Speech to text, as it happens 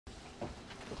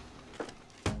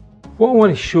What I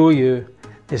want to show you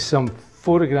is some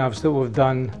photographs that we've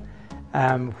done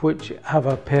which have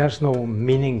a personal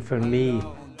meaning for me.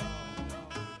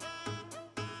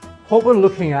 What we're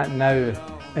looking at now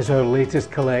is our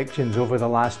latest collections over the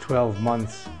last 12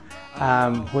 months,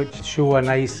 which show a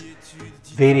nice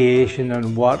variation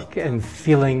on work and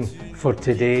feeling for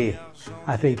today.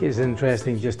 I think it's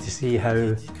interesting just to see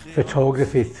how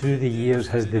photography through the years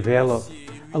has developed.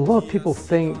 A lot of people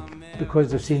think,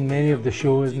 because they've seen many of the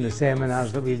shows and the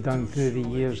seminars that we've done through the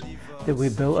years, that we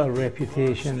built a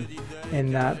reputation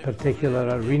in that particular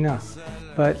arena.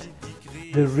 But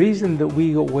the reason that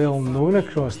we got well known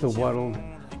across the world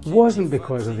wasn't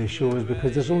because of the shows,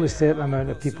 because there's only a certain amount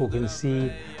of people can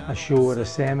see a show or a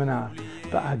seminar.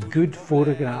 But a good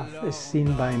photograph is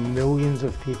seen by millions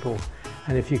of people.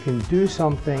 And if you can do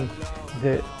something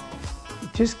that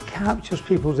just captures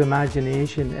people's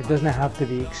imagination, it doesn't have to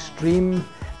be extreme,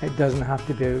 it doesn't have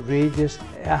to be outrageous,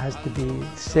 it has to be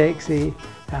sexy,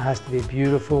 it has to be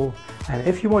beautiful. And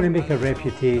if you want to make a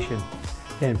reputation,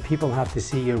 then people have to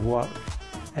see your work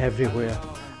everywhere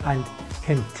and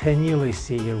continually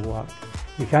see your work.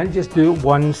 You can't just do it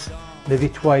once, maybe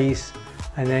twice,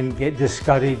 and then get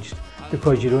discouraged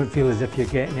because you don't feel as if you're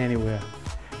getting anywhere.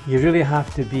 You really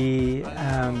have to be,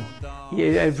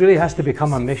 it really has to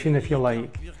become a mission, if you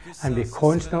like, and be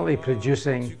constantly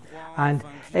producing. And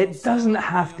it doesn't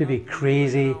have to be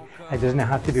crazy, it doesn't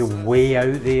have to be way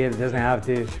out there, it doesn't have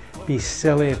to be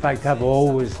silly. In fact, I've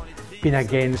always been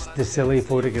against the silly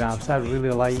photographs. I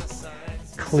really like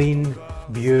clean,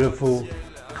 beautiful,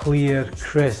 clear,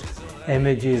 crisp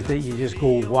images that you just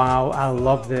go, wow, I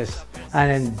love this.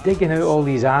 And in digging out all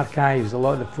these archives, a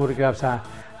lot of the photographs I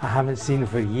haven't seen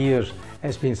for years,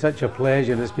 it's been such a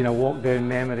pleasure. It's been a walk down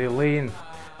memory lane.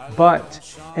 But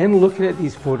in looking at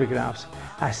these photographs,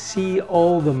 I see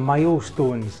all the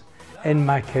milestones in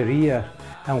my career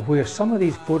and where some of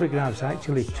these photographs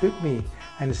actually took me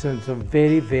in some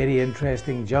very, very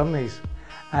interesting journeys.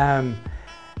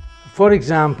 For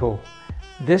example,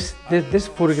 this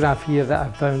photograph here that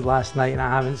I found last night and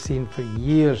I haven't seen for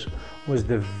years was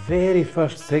the very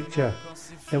first picture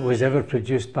that was ever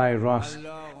produced by Rusk,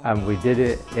 and we did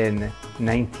it in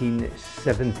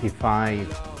 1975.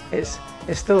 It's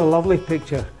still a lovely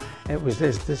picture.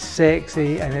 It's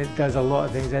sexy and it does a lot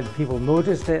of things, and people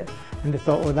noticed it and they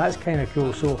thought, oh, that's kind of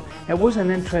cool. So it was an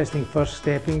interesting first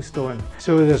stepping stone.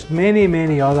 So there's many,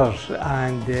 many others,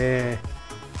 and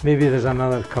maybe there's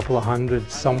another couple of hundred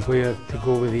somewhere to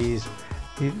go with these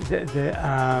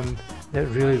that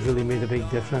really, really made a big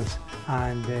difference.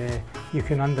 And you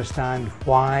can understand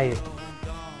why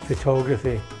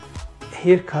photography,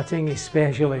 hair cutting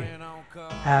especially,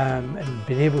 and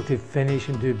being able to finish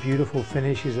and do beautiful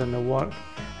finishes on the work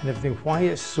and everything, why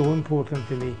it's so important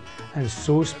to me and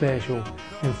so special,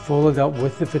 and followed up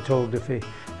with the photography,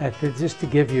 just to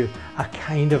give you a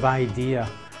kind of idea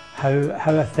how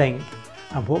I think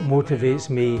and what motivates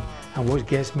me and what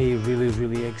gets me really,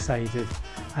 really excited,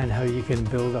 and how you can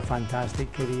build a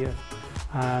fantastic career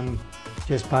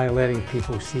just by letting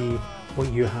people see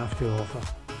what you have to offer.